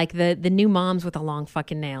me is like the new moms with the long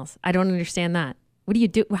fucking nails. I don't understand that. What do you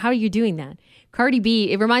do? How are you doing that? Cardi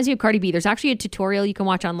B, it reminds me of Cardi B. There's actually a tutorial you can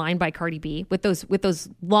watch online by Cardi B with those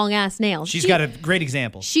long ass nails. She's got a great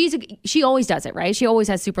example. She always does it, right? She always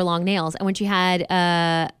has super long nails. And when she had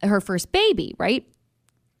her first baby, right?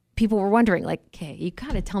 People were wondering, like, okay, you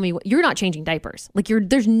gotta tell me you're not changing diapers. Like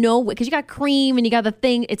there's no way, because you got cream and you got the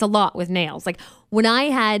thing. It's a lot with nails. Like when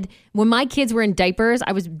my kids were in diapers,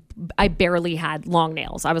 I barely had long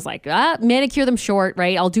nails. I was like, manicure them short,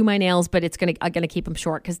 right? I'll do my nails, but I'm gonna keep them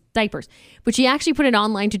short because diapers. But she actually put an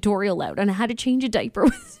online tutorial out on how to change a diaper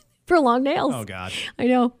for long nails. Oh God, I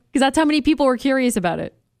know, because that's how many people were curious about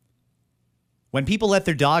it. When people let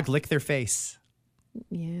their dog lick their face.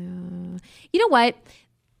 Yeah, you know what?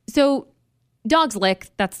 So dogs lick,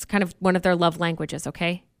 that's kind of one of their love languages,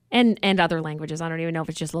 okay? And other languages. I don't even know if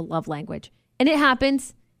it's just a love language. And it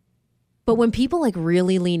happens. But when people like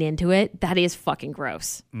really lean into it, that is fucking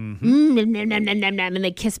gross. Mm-hmm. And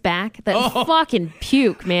they kiss back. That fucking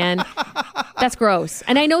puke, man. That's gross.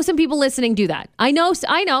 And I know some people listening do that. I know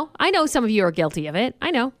some of you are guilty of it.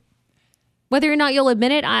 I know. Whether or not you'll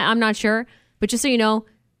admit it, I'm not sure. But just so you know,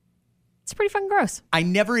 it's pretty fucking gross. I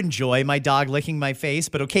never enjoy my dog licking my face,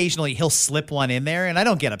 but occasionally he'll slip one in there, and I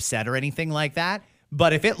don't get upset or anything like that.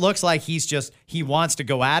 But if it looks like he wants to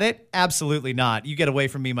go at it, absolutely not. You get away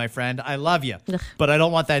from me, my friend. I love you. Ugh. But I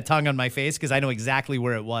don't want that tongue on my face because I know exactly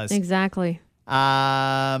where it was. Exactly.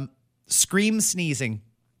 Scream sneezing.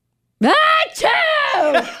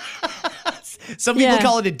 Achoo! Some people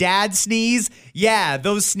call it a dad sneeze. Yeah,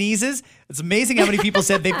 those sneezes. It's amazing how many people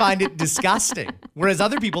said they find it disgusting, whereas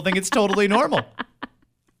other people think it's totally normal.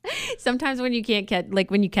 Sometimes when you can't catch, like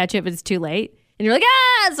when you catch it, but it's too late, and you're like,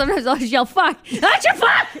 sometimes I'll just yell, fuck. That's your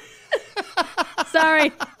fuck!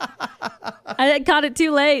 Sorry. I caught it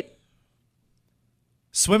too late.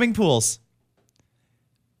 Swimming pools.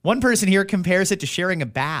 One person here compares it to sharing a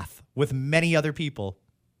bath with many other people.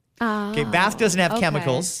 Okay, bath doesn't have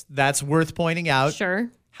chemicals. That's worth pointing out.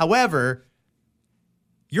 Sure. However,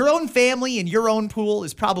 your own family and your own pool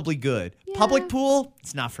is probably good. Yeah. Public pool,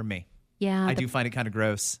 it's not for me. Yeah. I do find it kind of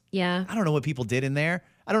gross. Yeah. I don't know what people did in there.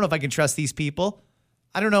 I don't know if I can trust these people.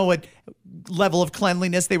 I don't know what level of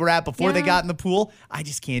cleanliness they were at before they got in the pool. I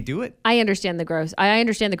just can't do it. I understand the gross. I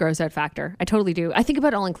understand the gross out factor. I totally do. I think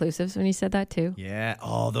about all-inclusives when you said that too. Yeah.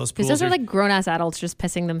 Oh, those pools. Because those are like grown-ass adults just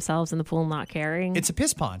pissing themselves in the pool and not caring. It's a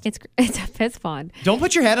piss pond. It's a piss pond. Don't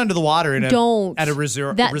put your head under the water at a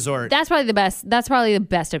resort. That's probably the best. That's probably the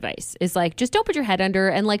best advice. Is like, just don't put your head under,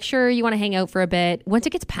 and like, sure, you want to hang out for a bit. Once it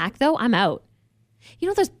gets packed though, I'm out. You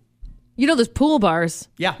know those pool bars?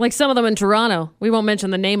 Yeah. Like some of them in Toronto. We won't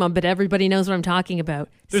mention the name of, but everybody knows what I'm talking about.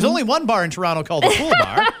 There's only one bar in Toronto called the Pool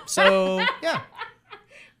Bar. So, yeah.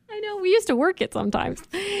 I know. We used to work it sometimes.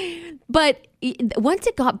 But once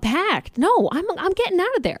it got packed, no, I'm getting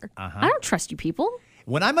out of there. I don't trust you people.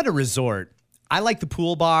 When I'm at a resort, I like the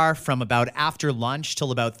pool bar from about after lunch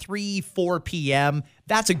till about 3-4 p.m.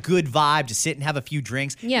 That's a good vibe to sit and have a few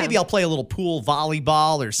drinks. Yeah. Maybe I'll play a little pool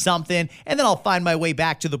volleyball or something, and then I'll find my way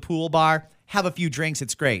back to the pool bar, have a few drinks.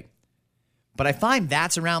 It's great. But I find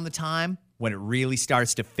that's around the time when it really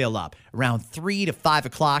starts to fill up. Around 3 to 5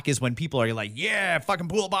 o'clock is when people are like, yeah, fucking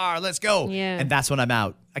pool bar, let's go. Yeah. And that's when I'm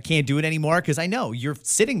out. I can't do it anymore because I know you're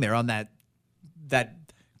sitting there on that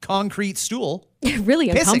concrete stool. Really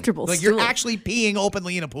uncomfortable like stool. You're actually peeing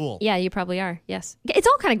openly in a pool. Yeah, you probably are. Yes. It's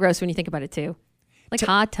all kind of gross when you think about it too. Like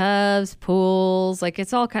hot tubs, pools, like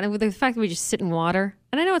it's all kind of with the fact that we just sit in water.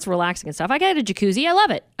 And I know it's relaxing and stuff. I got a jacuzzi. I love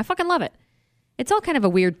it. I fucking love it. It's all kind of a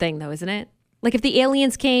weird thing though, isn't it? Like if the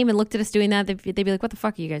aliens came and looked at us doing that, they'd be like, what the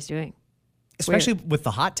fuck are you guys doing? Especially with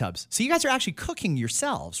the hot tubs. So you guys are actually cooking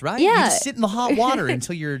yourselves, right? Yeah. You just sit in the hot water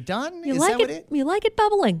until you're done? You like it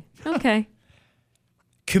bubbling. Okay.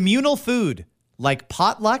 Communal food, like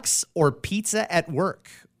potlucks or pizza at work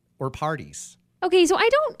or parties. Okay, so I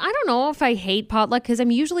don't know if I hate potluck because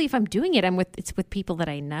if I'm doing it, it's with people that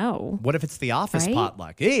I know. What if it's the office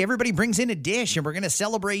potluck? Hey, everybody brings in a dish and we're going to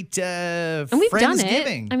celebrate and we've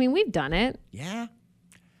Friendsgiving. Done it. I mean, we've done it. Yeah.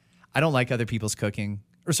 I don't like other people's cooking.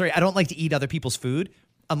 I don't like to eat other people's food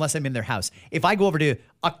unless I'm in their house. If I go over to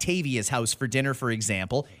Octavia's house for dinner, for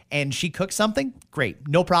example, and she cooks something, great.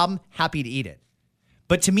 No problem. Happy to eat it.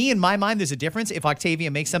 But to me, in my mind, there's a difference if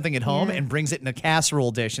Octavia makes something at home and brings it in a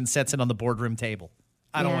casserole dish and sets it on the boardroom table.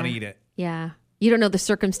 I don't want to eat it. Yeah. You don't know the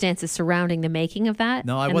circumstances surrounding the making of that.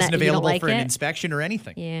 No, I wasn't available for an inspection or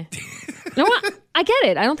anything. Yeah. No, I get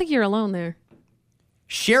it. I don't think you're alone there.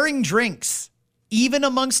 Sharing drinks, even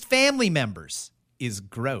amongst family members, is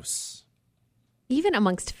gross. Even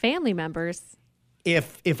amongst family members?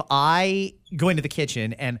 If I go into the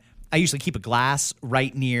kitchen and I usually keep a glass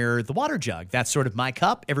right near the water jug. That's sort of my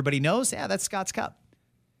cup. Everybody knows, yeah, that's Scott's cup.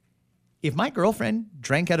 If my girlfriend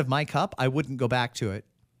drank out of my cup, I wouldn't go back to it.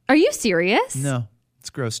 Are you serious? No, it's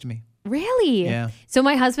gross to me. Really? Yeah. So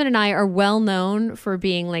my husband and I are well known for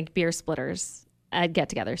being like beer splitters at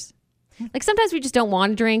get-togethers. Like sometimes we just don't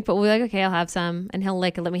want to drink, but we're like, okay, I'll have some. And he'll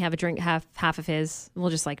like let me have a drink, half of his. And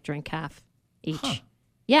we'll just like drink half each. Huh.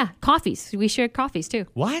 Yeah, coffees. We share coffees too.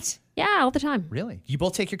 What? Yeah, all the time. Really? You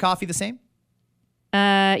both take your coffee the same?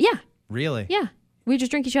 Yeah. Really? Yeah. We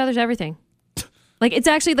just drink each other's everything. Like it's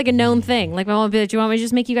actually like a known thing. Like my mom would be like, do you want me to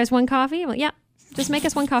just make you guys one coffee? I'm like, yeah. Just make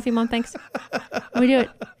us one coffee, Mom. Thanks. We do it.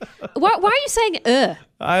 Why are you saying ugh?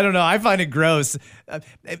 I don't know. I find it gross.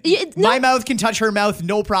 My mouth can touch her mouth,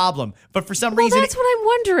 no problem. But for some reason, that's what I'm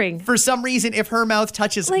wondering. For some reason, if her mouth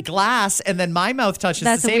touches glass and then my mouth touches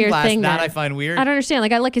the same glass, that I find weird. I don't understand.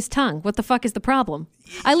 Like I lick his tongue. What the fuck is the problem?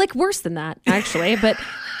 I lick worse than that, actually. But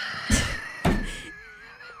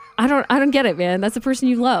I don't get it, man. That's the person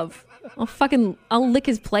you love. I'll lick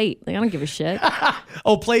his plate. Like I don't give a shit.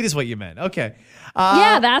 Oh, plate is what you meant. Okay.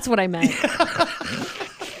 Yeah, that's what I meant.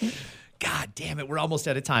 God damn it. We're almost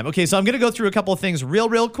out of time. Okay, so I'm going to go through a couple of things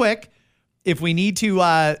real quick. If we need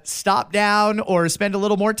to stop down or spend a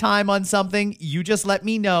little more time on something, you just let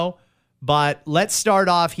me know. But let's start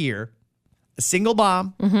off here. A single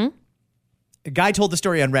mom. Mm-hmm. A guy told the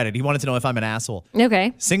story on Reddit. He wanted to know if I'm an asshole.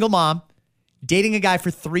 Okay. Single mom, dating a guy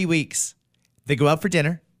for 3 weeks. They go out for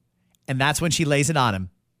dinner, and that's when she lays it on him.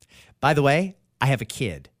 By the way, I have a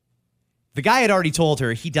kid. The guy had already told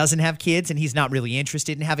her he doesn't have kids and he's not really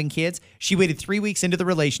interested in having kids. She waited 3 weeks into the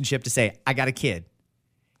relationship to say, I got a kid.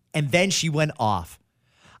 And then she went off.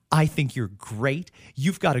 I think you're great.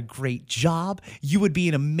 You've got a great job. You would be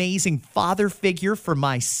an amazing father figure for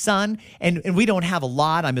my son. And we don't have a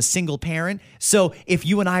lot. I'm a single parent. So if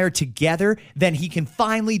you and I are together, then he can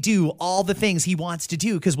finally do all the things he wants to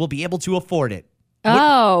do because we'll be able to afford it.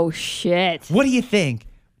 Shit. What do you think?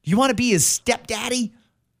 You want to be his stepdaddy?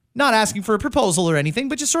 Not asking for a proposal or anything,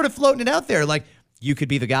 but just sort of floating it out there. Like, you could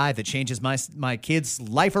be the guy that changes my kid's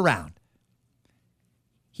life around.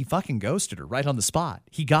 He fucking ghosted her right on the spot.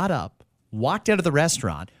 He got up, walked out of the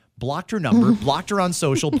restaurant, blocked her number, blocked her on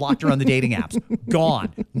social, blocked her on the dating apps.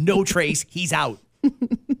 Gone. No trace. He's out.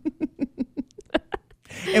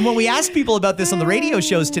 And when we asked people about this on the radio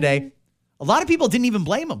shows today, a lot of people didn't even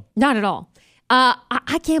blame him. Not at all.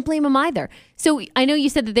 I can't blame him either. So I know you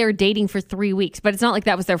said that they were dating for 3 weeks, but it's not like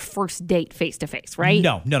that was their first date face to face, right?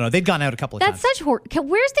 No. They'd gone out a couple of times. That's such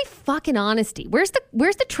where's the fucking honesty? Where's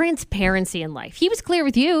the transparency in life? He was clear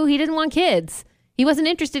with you. He didn't want kids. He wasn't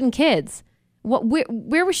interested in kids.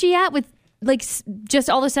 Where was she at with like just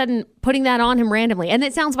all of a sudden putting that on him randomly? And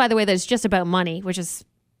it sounds, by the way, that it's just about money, which is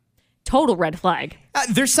total red flag.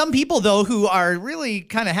 There's some people, though, who are really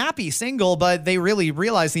kind of happy single, but they really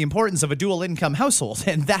realize the importance of a dual income household.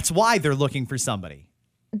 And that's why they're looking for somebody.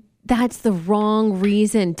 That's the wrong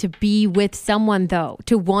reason to be with someone, though.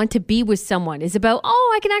 To want to be with someone is about,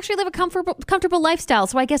 I can actually live a comfortable lifestyle,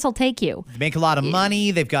 so I guess I'll take you. They make a lot of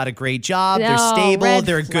money. They've got a great job. They're stable.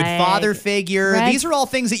 They're a good father figure. These are all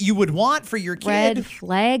things that you would want for your kid. Red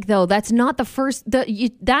flag, though. That's not the first.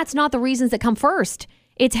 That's not the reasons that come first.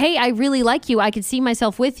 It's, hey, I really like you. I can see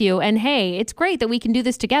myself with you. And hey, it's great that we can do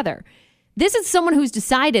this together. This is someone who's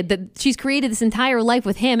decided that she's created this entire life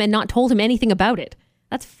with him and not told him anything about it.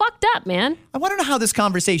 That's fucked up, man. I want to know how this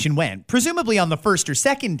conversation went. Presumably on the first or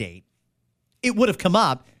second date, it would have come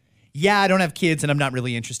up, yeah, I don't have kids and I'm not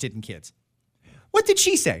really interested in kids. What did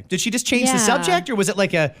she say? Did she just change the subject? Or was it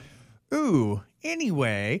like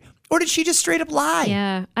anyway? Or did she just straight up lie?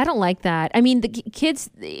 Yeah, I don't like that. I mean, the kids,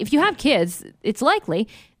 if you have kids, it's likely,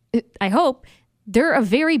 I hope, they're a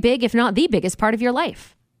very big, if not the biggest part of your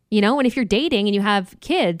life. You know, and if you're dating and you have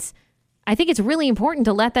kids, I think it's really important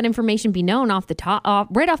to let that information be known off the top,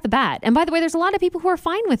 right off the bat. And by the way, there's a lot of people who are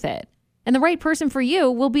fine with it. And the right person for you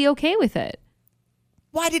will be okay with it.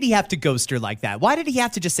 Why did he have to ghost her like that? Why did he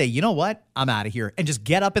have to just say, you know what, I'm out of here, and just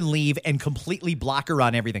get up and leave and completely block her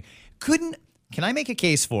on everything? Can I make a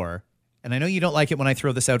case for her? And I know you don't like it when I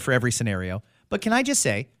throw this out for every scenario, but can I just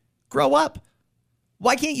say, grow up?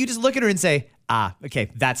 Why can't you just look at her and say, okay,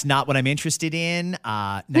 that's not what I'm interested in.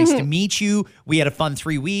 Nice to meet you. We had a fun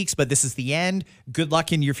 3 weeks, but this is the end. Good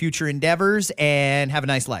luck in your future endeavors and have a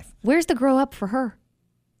nice life. Where's the grow up for her?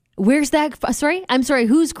 Where's that? Sorry? I'm sorry.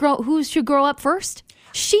 Who should grow up first?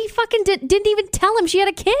 She fucking didn't even tell him she had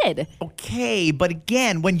a kid. Okay, but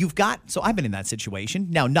again, when you've got... So I've been in that situation.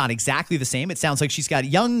 Now, not exactly the same. It sounds like she's got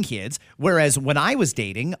young kids, whereas when I was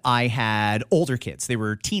dating, I had older kids. They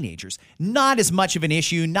were teenagers. Not as much of an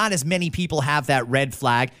issue. Not as many people have that red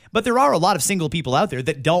flag. But there are a lot of single people out there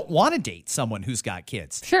that don't want to date someone who's got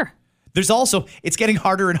kids. Sure. There's also, it's getting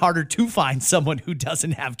harder and harder to find someone who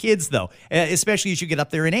doesn't have kids, though, especially as you get up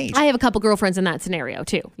there in age. I have a couple girlfriends in that scenario,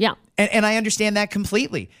 too. Yeah. And I understand that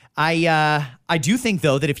completely. I do think,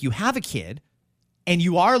 though, that if you have a kid and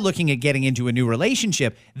you are looking at getting into a new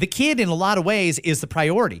relationship, the kid, in a lot of ways, is the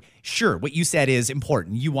priority. Sure, what you said is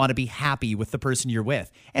important. You want to be happy with the person you're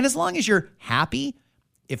with. And as long as you're happy,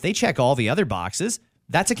 if they check all the other boxes,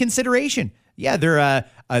 that's a consideration. Yeah,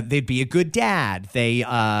 they'd be a good dad. They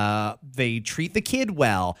treat the kid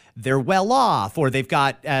well. They're well off, or they've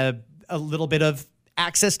got a little bit of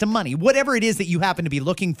access to money. Whatever it is that you happen to be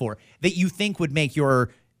looking for that you think would make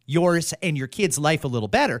yours and your kid's life a little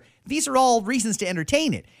better, these are all reasons to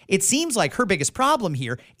entertain it. It seems like her biggest problem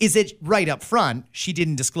here is that right up front, she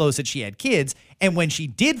didn't disclose that she had kids, and when she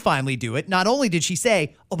did finally do it, not only did she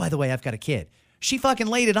say, oh, by the way, I've got a kid, she fucking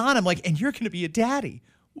laid it on him like, and you're going to be a daddy.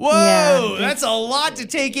 Whoa, that's a lot to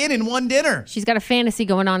take in one dinner. She's got a fantasy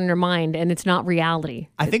going on in her mind, and it's not reality.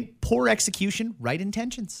 I think poor execution, right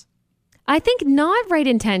intentions. I think not right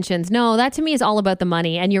intentions. No, that to me is all about the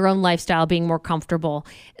money and your own lifestyle being more comfortable.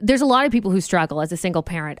 There's a lot of people who struggle as a single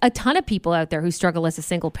parent. A ton of people out there who struggle as a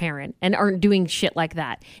single parent and aren't doing shit like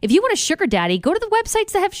that. If you want a sugar daddy, go to the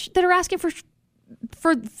websites that are asking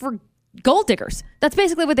for gold diggers. That's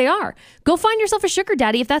basically what they are. Go find yourself a sugar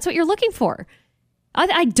daddy if that's what you're looking for.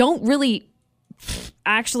 I don't really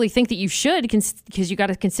actually think that you should, because you got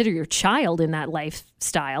to consider your child in that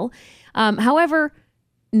lifestyle. However,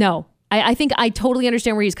 no. I think I totally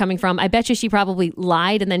understand where he's coming from. I bet you she probably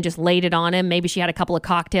lied and then just laid it on him. Maybe she had a couple of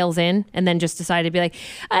cocktails in and then just decided to be like,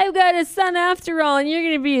 I've got a son after all, and you're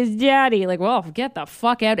going to be his daddy. Like, well, get the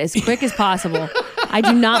fuck out as quick as possible. I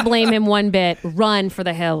do not blame him one bit. Run for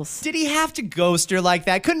the hills. Did he have to ghost her like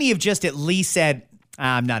that? Couldn't he have just at least said,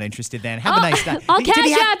 I'm not interested then. Have a nice night. I'll cash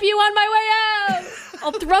app you on my way out.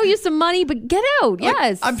 I'll throw you some money, but get out.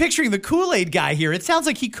 Yes. I'm picturing the Kool-Aid guy here. It sounds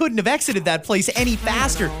like he couldn't have exited that place any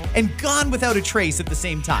faster and gone without a trace at the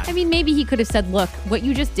same time. I mean, maybe he could have said, look, what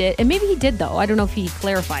you just did, and maybe he did, though. I don't know if he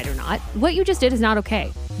clarified or not. What you just did is not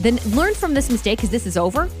okay. Then learn from this mistake, because this is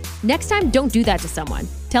over. Next time, don't do that to someone.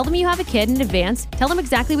 Tell them you have a kid in advance. Tell them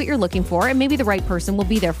exactly what you're looking for, and maybe the right person will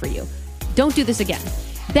be there for you. Don't do this again.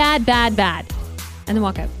 Bad, bad, bad. And then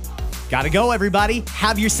walk out. Gotta go, everybody.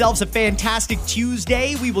 Have yourselves a fantastic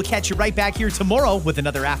Tuesday. We will catch you right back here tomorrow with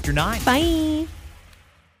another After 9. Bye.